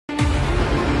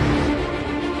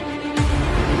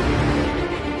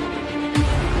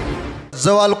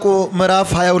ዘዋልቆ ምዕራፍ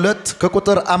 22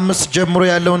 ከቁጥር 5 ጀምሮ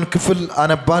ያለውን ክፍል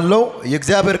አነባለሁ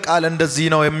የእግዚአብሔር ቃል እንደዚህ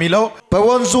ነው የሚለው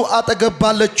በወንዙ አጠገብ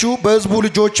ባለችው በሕዝቡ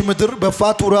ልጆች ምድር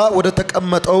በፋቱራ ወደ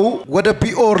ተቀመጠው ወደ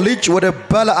ቢኦር ልጅ ወደ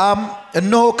በለዓም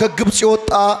እነሆ ከግብጽ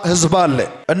የወጣ ሕዝብ አለ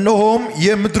እነሆም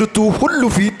የምድርቱ ሁሉ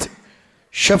ፊት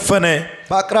ሸፈነ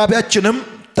በአቅራቢያችንም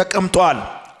ተቀምጧል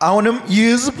አሁንም ይህ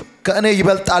ሕዝብ ከእኔ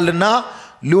ይበልጣልና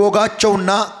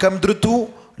ሊወጋቸውና ከምድርቱ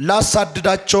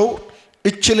ላሳድዳቸው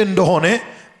እችል እንደሆነ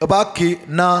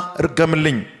እባክህና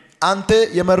እርገምልኝ አንተ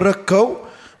የመረከው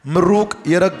ምሩቅ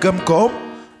የረገምከው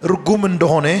እርጉም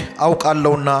እንደሆነ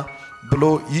አውቃለሁና ብሎ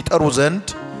ይጠሩ ዘንድ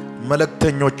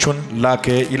መልእክተኞቹን ላከ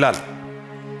ይላል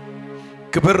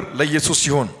ክብር ለኢየሱስ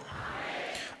ይሁን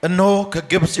እነሆ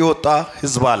ከግብጽ የወጣ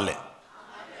ሕዝብ አለ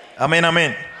አሜን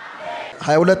አሜን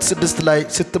 22:6 ላይ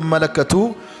ስትመለከቱ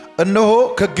እነሆ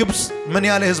ከግብጽ ምን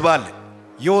ያለ ሕዝብ አለ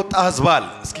የወጣ ሕዝብ አለ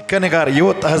እስኪ ከኔ ጋር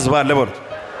የወጣ ሕዝብ አለ በሉ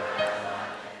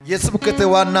የስብከት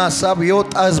ዋና ሐሳብ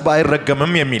የወጣ ሕዝብ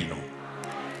አይረገምም የሚል ነው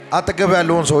አጠገብ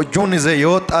ያለውን ሰው እጁን ይዘ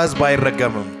የወጣ ሕዝብ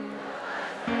አይረገምም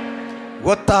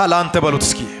ወጣል አንተ በሉት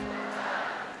እስኪ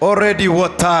ኦሬዲ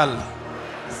ወጣል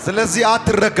ስለዚህ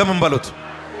አትረገምም በሉት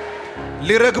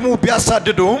ሊረግሙ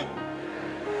ቢያሳድዱም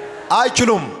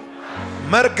አይችሉም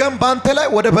መርገም ባንተ ላይ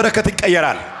ወደ በረከት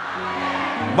ይቀየራል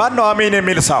ማን ነው አሜን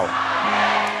የሚል ሰው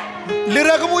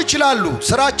ሊረግሙ ይችላሉ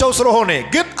ስራቸው ስለሆነ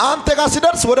ግን አንተ ጋር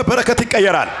ሲደርስ ወደ በረከት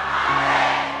ይቀየራል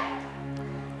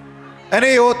እኔ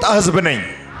የወጣ ሕዝብ ነኝ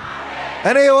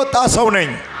እኔ የወጣ ሰው ነኝ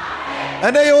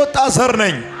እኔ የወጣ ዘር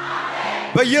ነኝ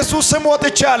በኢየሱስ ስም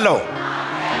ወጥቻለሁ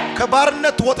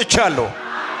ከባርነት ወጥቻለሁ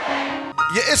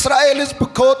የእስራኤል ሕዝብ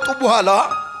ከወጡ በኋላ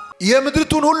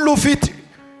የምድርቱን ሁሉ ፊት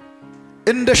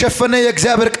እንደሸፈነ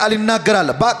የእግዚአብሔር ቃል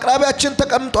ይናገራል በአቅራቢያችን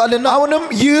ተቀምጧልና አሁንም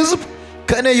ይህ ሕዝብ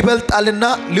ከእኔ ይበልጣልና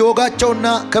ሊወጋቸውና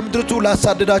ከምድርቱ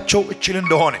ላሳድዳቸው እችል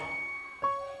እንደሆነ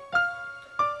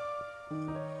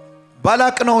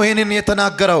ባላቅ ነው ይሄንን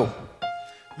የተናገረው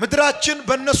ምድራችን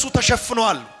በእነሱ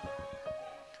ተሸፍኗል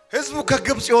ሕዝቡ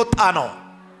ከግብጽ የወጣ ነው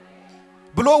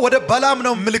ብሎ ወደ በለዓም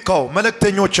ነው ምልከው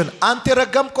መልእክተኞችን አንተ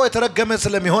ረገምከው የተረገመ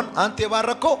ስለሚሆን አንተ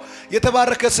የባረከው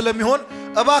የተባረከ ስለሚሆን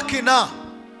እባክህና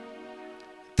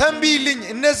ተንቢልኝ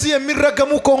እነዚህ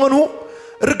የሚረገሙ ከሆኑ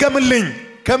እርገምልኝ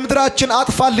ከምድራችን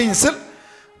አጥፋልኝ ስል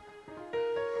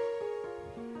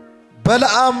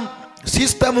በለዓም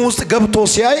ሲስተም ውስጥ ገብቶ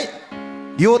ሲያይ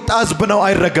የወጣ ሕዝብ ነው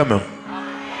አይረገምም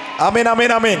አሜን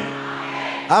አሜን አሜን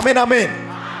አሜን አሜን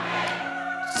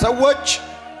ሰዎች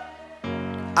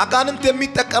አጋንንት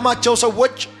የሚጠቀማቸው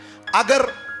ሰዎች አገር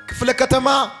ክፍለ ከተማ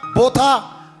ቦታ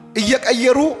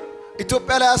እየቀየሩ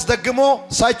ኢትዮጵያ ላይ አስደግሞ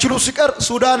ሳይችሉ ሲቀር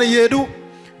ሱዳን ይሄዱ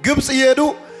ግብጽ ይሄዱ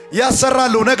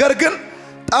ያሰራሉ ነገር ግን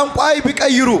ጣንቋይ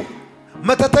ቢቀይሩ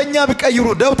መተተኛ ቢቀይሩ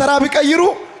ደብተራ ቢቀይሩ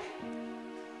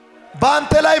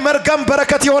በአንተ ላይ መርገም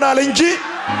በረከት ይሆናል እንጂ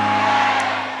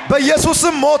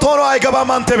በኢየሱስም ሞት ሆኖ አይገባም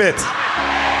አንተ ቤት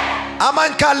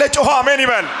አማን ካለ ጮህ አሜን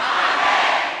ይበል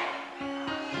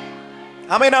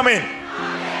አሜን አሜን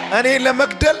እኔ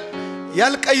ለመግደል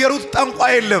ያልቀየሩት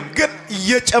ጣንቋይ የለም ግን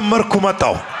እየጨመርኩ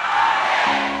መጣው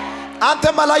አንተ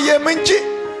ማላየም እንጂ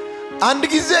አንድ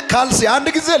ጊዜ ካልሲ አንድ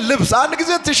ጊዜ ልብስ አንድ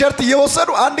ጊዜ ቲሸርት እየወሰዱ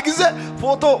አንድ ጊዜ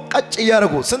ፎቶ ቀጭ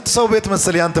ያረጉ ስንት ሰው ቤት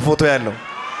መስል ያንተ ፎቶ ያለው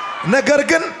ነገር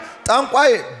ግን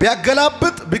ጣንቋይ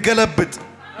ቢያገላብጥ ቢገለብጥ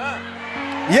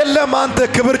የለም አንተ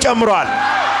ክብር ጨምሯል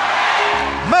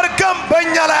መርገም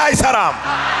በእኛ ላይ አይሰራም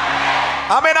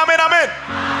አሜን አሜን አሜን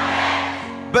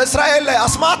በእስራኤል ላይ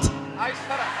አስማት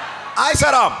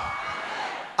አይሰራም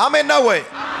አሜን ነው ወይ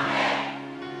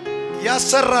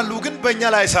ያሰራሉ ግን በእኛ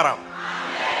ላይ አይሰራም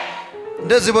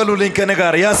እንደዚህ በሉልኝ ከኔ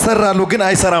ጋር ያሰራሉ ግን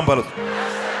አይሰራም በሉት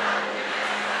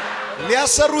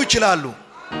ሊያሰሩ ይችላሉ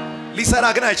ሊሰራ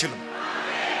ግን አይችልም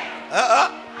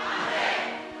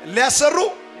ሊያሰሩ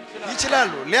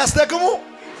ይችላሉ ሊያስደግሙ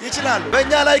ይችላሉ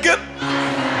በእኛ ላይ ግን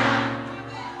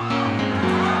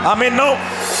አሜን ነው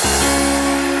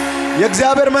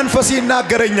የእግዚአብሔር መንፈስ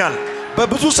ይናገረኛል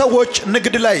በብዙ ሰዎች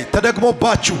ንግድ ላይ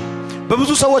ተደግሞባችሁ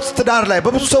በብዙ ሰዎች ትዳር ላይ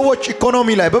በብዙ ሰዎች ኢኮኖሚ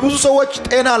ላይ በብዙ ሰዎች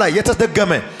ጤና ላይ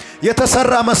የተደገመ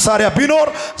የተሰራ መሳሪያ ቢኖር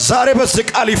ዛሬ በዚህ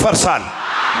ቃል ይፈርሳል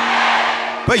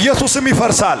በኢየሱስም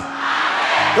ይፈርሳል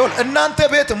ይሁን እናንተ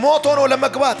ቤት ሞት ሆኖ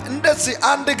ለመግባት እንደዚህ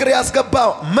አንድ እግር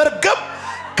ያስገባው መርገም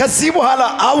ከዚህ በኋላ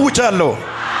አውጃለሁ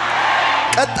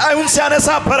ቀጣዩን ሲያነሳ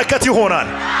በረከት ይሆናል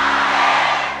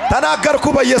ተናገርኩ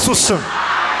በኢየሱስ ስም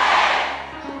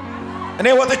እኔ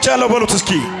ወጥቻለሁ በሉት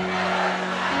እስኪ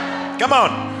come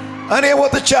on እኔ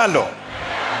ወጥቻለሁ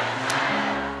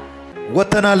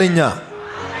ወተናለኛ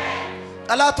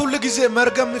ጠላት ሁሉ ጊዜ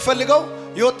መርገም የሚፈልገው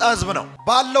የወጣ ሕዝብ ነው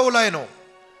ባለው ላይ ነው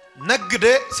ነግደ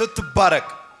ስትባረክ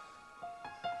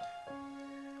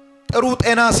ጥሩ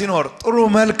ጤና ሲኖር ጥሩ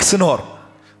መልክ ሲኖር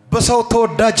በሰው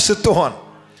ተወዳጅ ስትሆን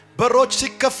በሮች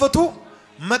ሲከፈቱ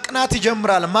መቅናት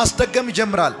ይጀምራል ማስደገም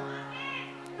ይጀምራል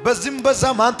በዚህም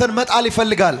በዛም አንተን መጣል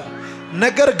ይፈልጋል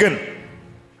ነገር ግን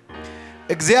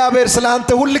እግዚአብሔር ስላንተ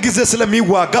ሁሉ ጊዜ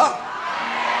ስለሚዋጋ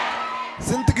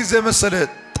ስንት ጊዜ መሰለ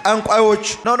ጠንቋዮች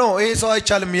ኖ ይሄ ሰው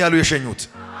አይቻልም ይያሉ የሸኙት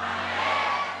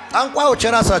ጠንቋዮች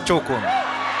ራሳቸው እኮ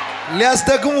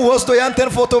ሊያስደግሙ ወስዶ ያንተን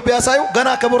ፎቶ ቢያሳዩ ገና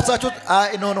ከቦርሳቸው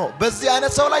አይ ኖ በዚህ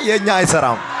አይነት ሰው ላይ የኛ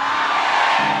አይሰራም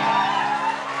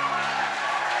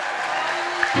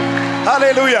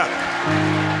ሃሌሉያ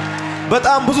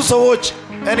በጣም ብዙ ሰዎች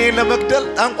እኔ ለመግደል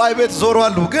ጠንቋይ ቤት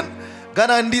ዞረዋሉ ግን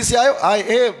ገና እንዲህ ሲያዩ አይ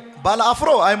ይሄ ባለ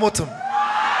አይሞትም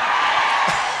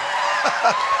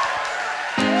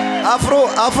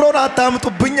አፍሮን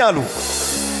አታምጡብኝ አሉ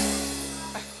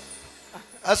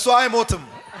እሱ አይሞትም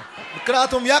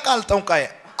ምክንያቱም ያቃል ጠንቋይ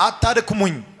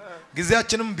አታድክሙኝ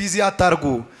ጊዜያችንም ቢዚ አታርጉ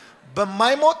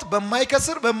በማይሞት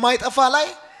በማይከስር በማይጠፋ ላይ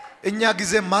እኛ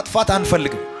ጊዜ ማጥፋት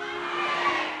አንፈልግም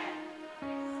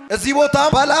እዚህ ቦታ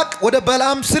ባላቅ ወደ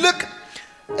በላም ስልክ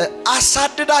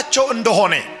አሳድዳቸው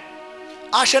እንደሆነ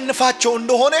አሸንፋቸው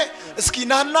እንደሆነ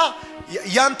እስኪናና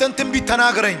ያንተን ትንቢት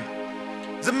ተናገረኝ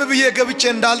ዝም ብዬ ገብቼ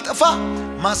እንዳልጠፋ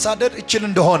ማሳደድ እችል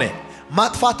እንደሆነ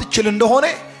ማጥፋት እችል እንደሆነ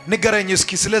ንገረኝ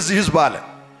እስኪ ስለዚህ ህዝብ አለ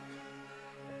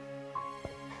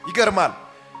ይገርማል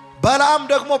በላም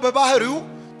ደግሞ በባህሪው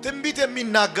ትንቢት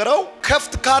የሚናገረው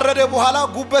ከፍት ካረደ በኋላ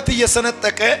ጉበት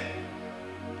እየሰነጠቀ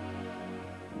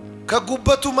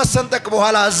ከጉበቱ መሰንጠቅ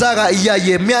በኋላ እዛ ጋር እያየ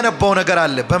የሚያነባው ነገር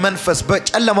አለ በመንፈስ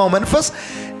በጨለማው መንፈስ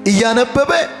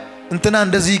እያነበበ እንትና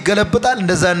እንደዚህ ይገለብጣል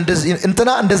እንትና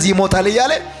እንደዚህ ይሞታል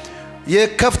እያለ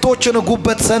የከፍቶችን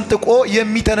ጉበት ሰንጥቆ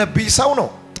የሚተነብይ ሰው ነው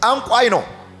ጠንቋይ ነው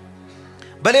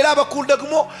በሌላ በኩል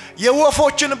ደግሞ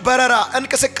የወፎችን በረራ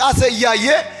እንቅስቃሴ እያየ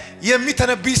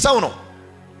የሚተነብይ ሰው ነው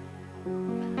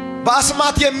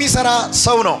በአስማት የሚሰራ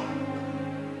ሰው ነው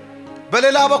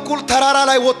በሌላ በኩል ተራራ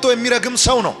ላይ ወጥቶ የሚረግም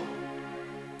ሰው ነው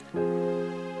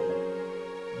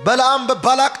በላም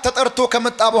በባላቅ ተጠርቶ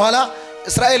ከመጣ በኋላ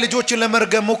እስራኤል ልጆችን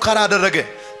ለመርገም ሙከራ አደረገ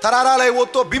ተራራ ላይ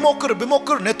ወጥቶ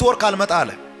ቢሞክር ኔትወርክ አልመጣለ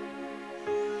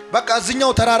በቃ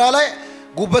እዚህኛው ተራራ ላይ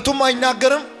ጉበቱም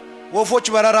አይናገርም ወፎች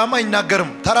በረራም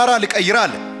አይናገርም ተራራ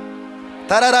ሊቀይራል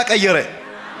ተራራ ቀየረ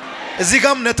እዚህ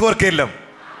ጋም ኔትወርክ የለም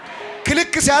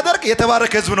ክሊክ ሲያደርግ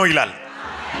የተባረከ ህዝብ ነው ይላል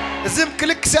እዚህም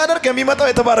ክሊክ ሲያደርግ የሚመጣው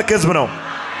የተባረከ ህዝብ ነው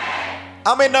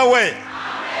አሜን ነው ወይ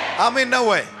አሜን ነው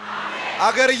ወይ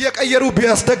አገር እየቀየሩ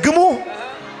ቢያስደግሙ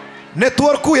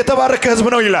ኔትወርኩ የተባረከ ህዝብ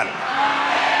ነው ይላል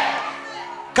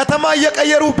ከተማ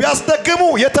እየቀየሩ ቢያስደግሙ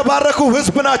የተባረኩ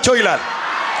ህዝብ ናቸው ይላል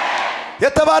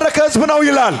የተባረከ ህዝብ ነው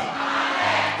ይላል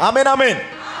አሜን አሜን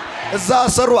እዛ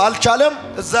አሰሩ አልቻለም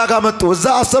እዛ ጋር መጡ እዛ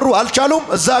አሰሩ አልቻሉም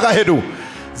እዛ ጋር ሄዱ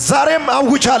ዛሬም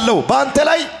አውጃለሁ ባንተ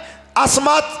ላይ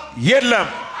አስማት የለም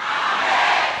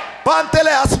ባንተ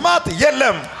ላይ አስማት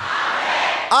የለም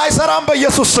አይሰራም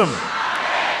በኢየሱስ ስም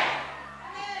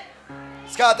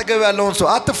እስከ አጠገብ ያለውን ሰው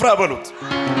አትፍራ በሉት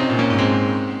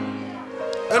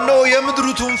እነሆ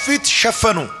የምድሩን ፊት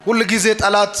ሸፈኑ ሁሉ ጊዜ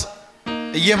ጠላት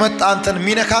እየመጣ አንተን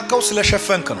ሚነካከው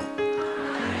ስለሸፈንክ ነው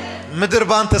ምድር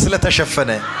ባንተ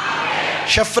ስለተሸፈነ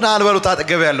ሸፍናል በሉት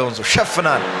አጠገብ ያለውን ሰው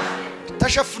ሸፍናል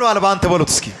ተሸፍኗል ባንተ በሉት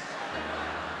እስኪ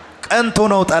ቀንቶ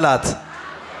ነው ጠላት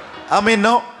አሜን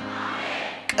ነው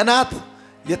ቀናት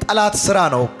የጠላት ስራ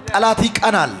ነው ጠላት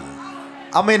ይቀናል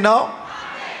አሜን ነው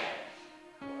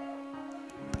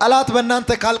ጠላት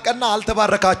በእናንተ ካልቀና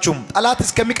አልተባረካችሁም ጠላት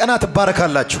እስከሚቀና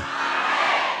ትባረካላችሁ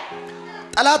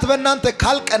ጠላት በእናንተ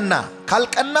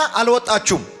ካልቀና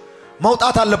አልወጣችሁም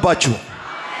መውጣት አለባችሁ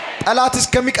ጠላት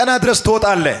እስከሚቀና ድረስ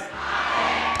ትወጣለህ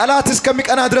ጠላት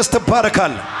እስከሚቀና ድረስ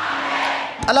ትባረካለህ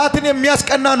ጠላትን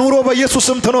የሚያስቀና ኑሮ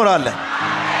በኢየሱስም ትኖራለህ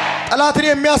ጠላትን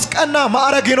የሚያስቀና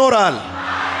ማዕረግ ይኖራል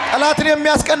ጠላትን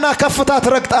የሚያስቀና ከፍታ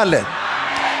ትረግጣለህ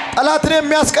ጠላትን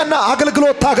የሚያስቀና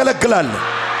አገልግሎት ታገለግላለህ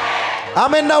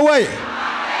አሜን ነው ወይ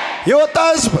የወጣ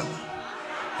ህዝብ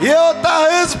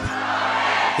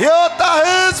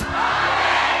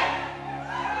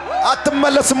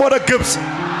አትመለስም ወደ ግብጽ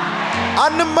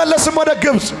አንመለስም ወደ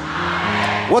ግብጽ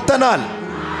ወጥተናል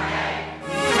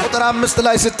ቁጥር 5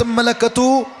 ላይ ስትመለከቱ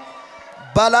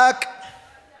ባላቅ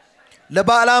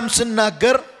ለባላም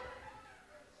ሲናገር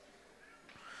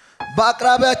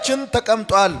በአቅራቢያችን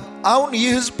ተቀምጧል አሁን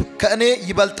ይህ ህዝብ ከእኔ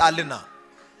ይበልጣልና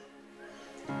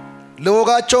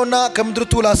ለወጋቸውና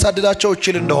ከምድርቱ ላሳድዳቸው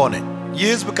እችል እንደሆነ ይህ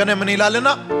ህዝብ ከኔ ምን ይላልና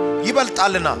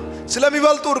ይበልጣልና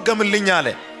ስለሚበልጡ እርገምልኝ አለ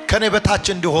ከኔ በታች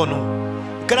እንዲሆኑ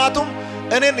ምክንያቱም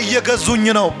እኔን እየገዙኝ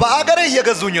ነው በአገሬ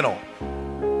እየገዙኝ ነው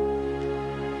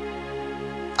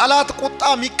ጠላት ቁጣ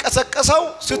የሚቀሰቀሰው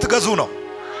ስትገዙ ነው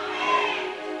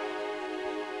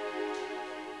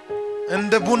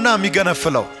እንደ ቡና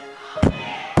የሚገነፍለው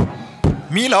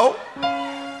ሚላው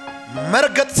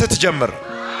መርገጥ ስትጀምር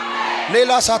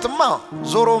ሌላ ሳትማ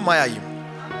ዞሮ ማያይም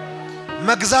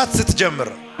መግዛት ስትጀምር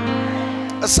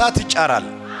እሳት ይጫራል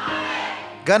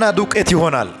ገና ዱቄት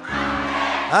ይሆናል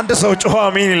አንድ ሰው ጮህ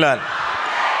አሜን ይላል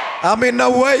አሜን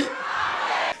ነው ወይ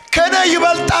ከኔ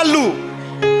ይበልጣሉ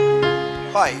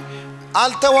ሃይ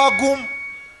አልተዋጉም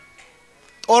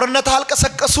ጦርነት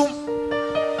አልቀሰቀሱም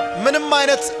ምንም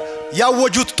አይነት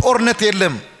ያወጁት ጦርነት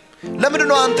የለም ለምን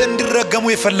ነው አንተ እንዲረገሙ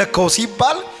የፈለከው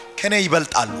ሲባል ከኔ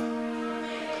ይበልጣሉ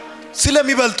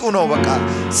ስለሚበልጡ ነው በቃ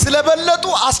ስለበለጡ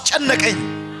አስጨነቀኝ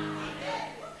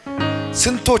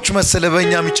ስንቶች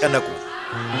መሰለበኛ የሚጨነቁ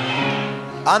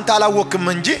አንተ አላወቅም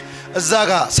እንጂ እዛ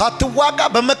ጋር ሳትዋጋ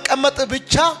በመቀመጥ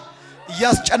ብቻ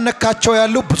ያስጨነካቸው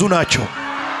ያሉ ብዙ ናቸው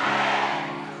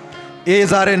ይሄ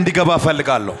ዛሬ እንዲገባ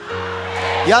ፈልጋለሁ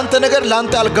ያንተ ነገር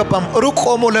ላንተ አልገባም ሩቅ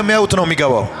ቆሞ ለሚያዩት ነው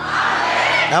የሚገባው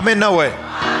አሜን ነው ወይ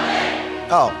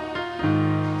አዎ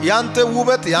ያንተ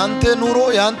ውበት ያንተ ኑሮ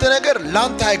ያንተ ነገር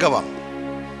ላንተ አይገባም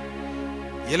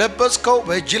የለበስከው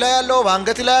በእጅ ላይ ያለው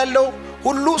በአንገት ላይ ያለው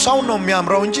ሁሉ ሰው ነው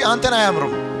የሚያምረው እንጂ አንተን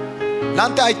አያምርም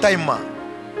ላንተ አይታይማ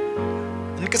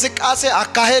እንቅስቃሴ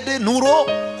አካሄድ ኑሮ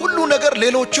ሁሉ ነገር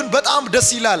ሌሎችን በጣም ደስ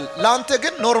ይላል ላንተ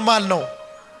ግን ኖርማል ነው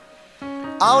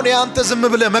አሁን ያንተ ዝም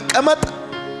ብለ መቀመጥ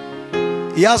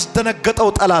ያስደነገጠው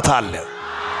ጠላት አለ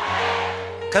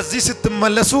ከዚህ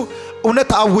ስትመለሱ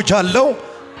እውነት አውጃለሁ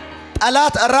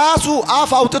ጠላት ራሱ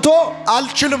አፍ አውጥቶ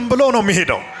አልችልም ብሎ ነው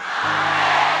የሚሄደው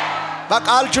በቃ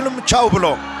አልችልም ቻው ብሎ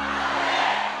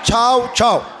ቻው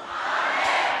ቻው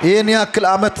ይሄን ያክል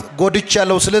አመት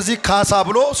ጎድቻለሁ ስለዚህ ካሳ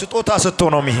ብሎ ስጦታ ሰጥቶ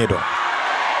ነው የሚሄደው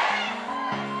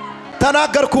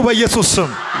ተናገርኩ በኢየሱስ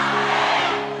ስም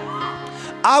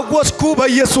አወስኩ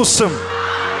በኢየሱስ ስም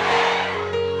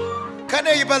ከኔ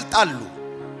ይበልጣሉ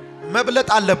መብለጥ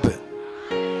አለብህ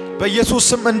በኢየሱስ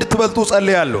ስም እንድትበልጡ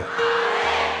ጸልያለሁ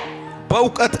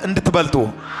በእውቀት እንድትበልጡ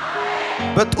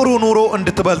በጥሩ ኑሮ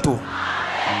እንድትበልጡ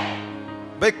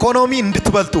በኢኮኖሚ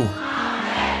እንድትበልጡ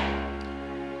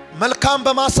መልካም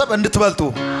በማሰብ እንድትበልጡ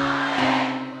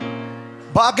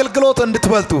በአገልግሎት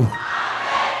እንድትበልጡ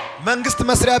መንግስት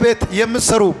መስሪያ ቤት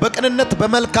የምትሰሩ በቅንነት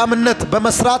በመልካምነት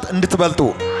በመስራት እንድትበልጡ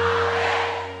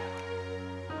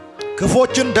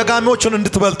ክፎችን ደጋሚዎችን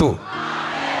እንድትበልጡ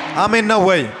አሜን ነው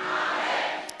ወይ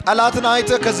ጠላትን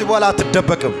አይተ ከዚህ በኋላ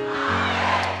አትደበቅም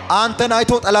አንተን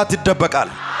አይቶ ጠላት ይደበቃል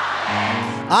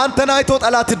አንተን አይቶ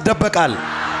ጠላት ይደበቃል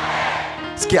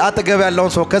እስኪ አጠገብ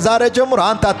ያለውን ሰው ከዛሬ ጀምሮ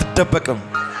አንተ አትደበቅም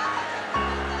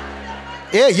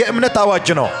ይሄ የእምነት አዋጅ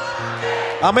ነው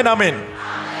አሜን አሜን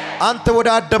አንተ ወደ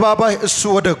አደባባይ እሱ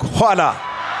ወደ ኋላ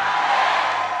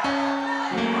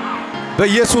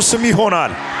በኢየሱስ ስም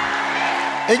ይሆናል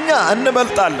እኛ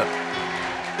እንበልጣለን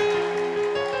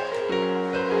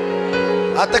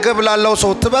አጠገብ ላለው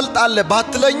ሰው ትበልጣለህ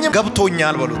ባትለኝም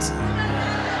ገብቶኛል በሉት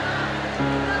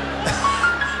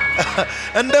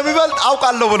እንደሚበልጥ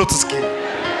አውቃለሁ በሉት እስኪ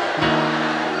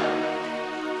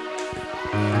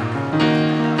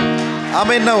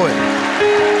አሜን ነው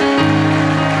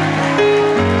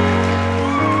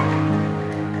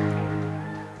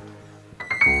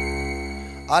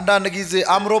አንዳንድ ጊዜ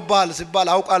አምሮባል ሲባል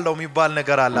አውቃለሁ የሚባል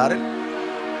ነገር አለ አይደል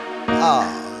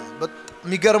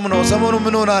የሚገርም ነው ሰሞኑ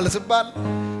ምን ሆናል ሲባል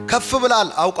ከፍ ብላል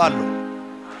አውቃለሁ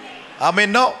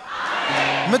አሜን ነው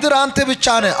ምድር አንተ ብቻ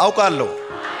ነህ አውቃለሁ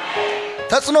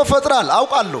ተጽኖ ፈጥራል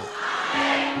አውቃለሁ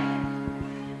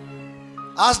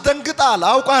አስደንግጣል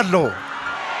አውቃለሁ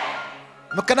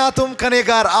ምክንያቱም ከኔ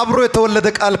ጋር አብሮ የተወለደ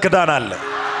ቃል ኪዳን አለ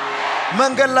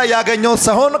መንገድ ላይ ያገኘው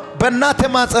ሳይሆን በእናቴ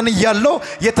ማፀን ይያለው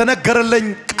የተነገረልኝ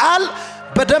ቃል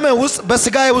በደሜ ውስጥ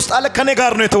በስጋዬ ውስጥ አለ ከኔ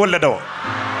ጋር ነው የተወለደው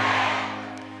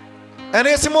እኔ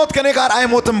ሲሞት ከኔ ጋር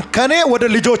አይሞትም ከኔ ወደ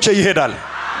ልጆቼ ይሄዳል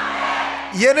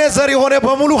የኔ ዘር የሆነ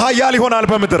በሙሉ ኃያል ይሆናል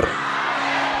በመድር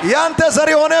ያንተ ዘር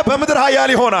የሆነ በመድር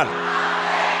ኃያል ይሆናል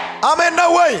አሜን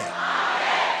ነው ወይ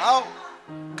አው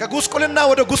ከጉስቁልና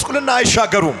ወደ ጉስቁልና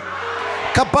አይሻገሩም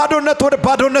ከባዶነት ወደ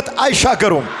ባዶነት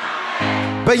አይሻገሩም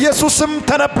በኢየሱስ ስም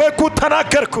ተነበይኩ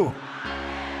ተናገርኩ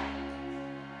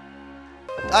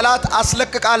ጠላት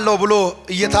አስለቅቃለሁ ብሎ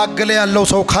እየታገለ ያለው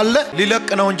ሰው ካለ ሊለቅ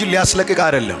ነው እንጂ ሊያስለቅቅ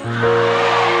አይደለም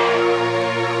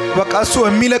በቃ እሱ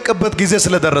የሚለቅበት ጊዜ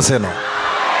ስለደረሰ ነው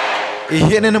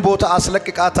ይሄንን ቦታ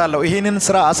አስለቅቃታለሁ ይሄንን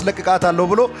ስራ አስለቅቃታለሁ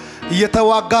ብሎ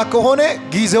እየተዋጋ ከሆነ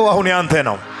ጊዜው አሁን ያንተ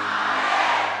ነው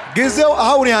ጊዜው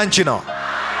አሁን ያንቺ ነው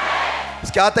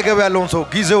እስኪ አጠገብ ያለውን ሰው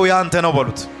ጊዜው ያንተ ነው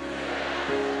በሉት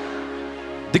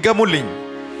ድገሙልኝ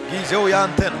ጊዜው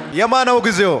ያንተ ነው የማነው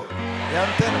ጊዜው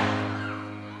ያንተ ነው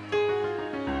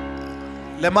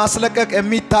ለማስለቀቅ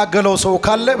የሚታገለው ሰው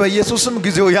ካለ በኢየሱስም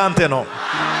ጊዜው ያንተ ነው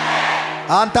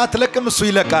አንተ አትለቅም እሱ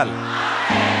ይለቃል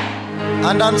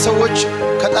አንዳንድ ሰዎች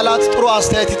ከጠላት ጥሩ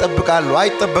አስተያየት ይጠብቃሉ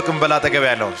አይጠበቅም በላጠገብ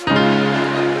ያለው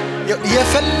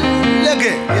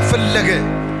የፈለገ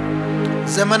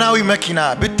ዘመናዊ መኪና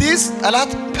ብትይዝ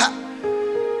ጠላት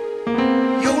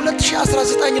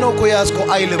የ2019 ነው እኮ ያዝከው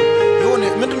አይልም ይሁን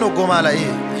ምንድነው ጎማ ላይ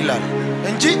ይላል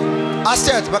እንጂ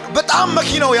አስተያየት በጣም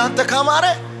መኪናው ያንተ ካማረ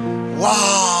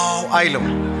ዋው አይልም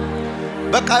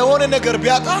በቃ የሆነ ነገር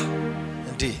ቢያጣ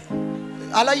እንዴ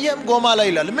አላየም ጎማ ላይ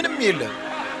ይላል ምንም የለም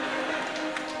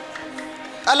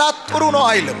ጠላት ጥሩ ነው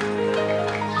አይልም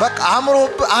በቃ አምሮ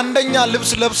አንደኛ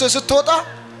ልብስ ለብሰ ስትወጣ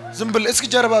ዝም ብለ እስኪ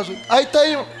ጀርባዙ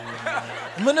አይታይም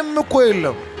ምንም እኮ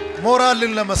የለም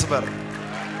ሞራልን ለመስበር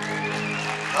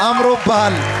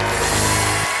አምሮባል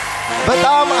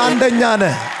በጣም አንደኛ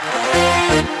ነህ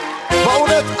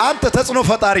በእውነት አንተ ተጽኖ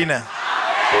ፈጣሪ ነህ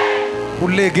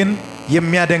ሁሌ ግን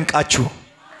የሚያደንቃችሁ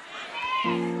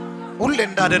ሁሌ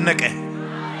እንዳደነቀ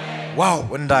ዋው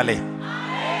እንዳለ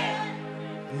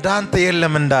እንዳንተ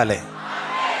የለም እንዳለ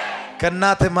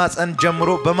ከናተ ማፀን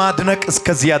ጀምሮ በማድነቅ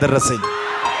እስከዚህ ያደረሰኝ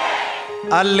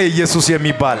አለ ኢየሱስ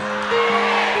የሚባል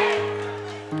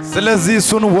ስለዚህ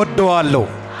እሱን ወደዋለሁ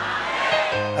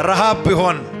ረሃብ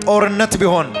ቢሆን ጦርነት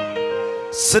ቢሆን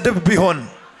ስድብ ቢሆን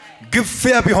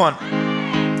ግፊያ ቢሆን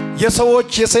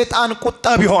የሰዎች የሰይጣን ቁጣ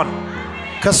ቢሆን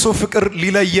ከሱ ፍቅር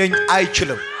ሊለየኝ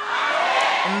አይችልም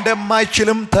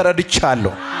እንደማይችልም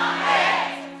ተረድቻለሁ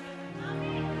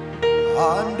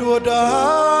አንድ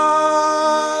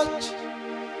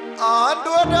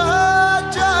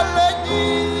ወዳጅ አለኝ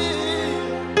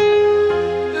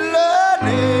ለኔ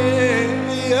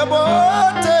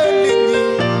የሞተልኝ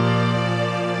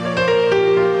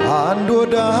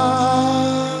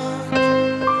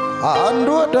አንድ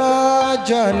ወዳጅ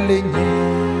አለኝ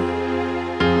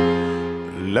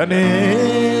ለኔ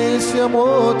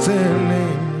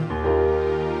የሞተልኝ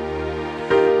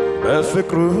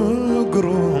በፍቅሩ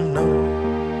ግሩም ነው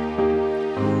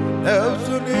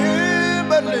ነፍሱን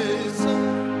መልሶ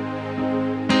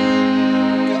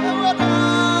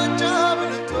ከወዳጅ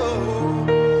አብልጦ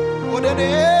ወደኔ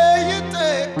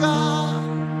ይጠጋል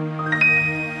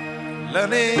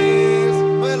ለኔ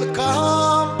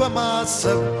መልካም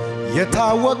በማሰብ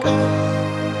የታወቀ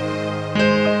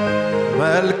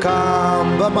መልካም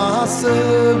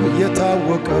በማሰብ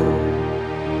የታወቀው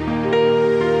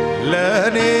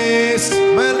ለኔስ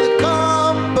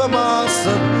መልካም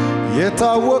በማሰብ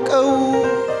የታወቀው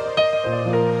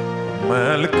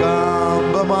መልካም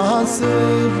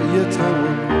በማሰብ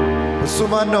የታወቀው እሱ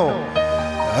ማን ነው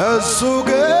እሱ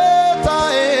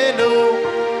ጌታዬ ነው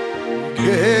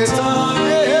ጌታዬ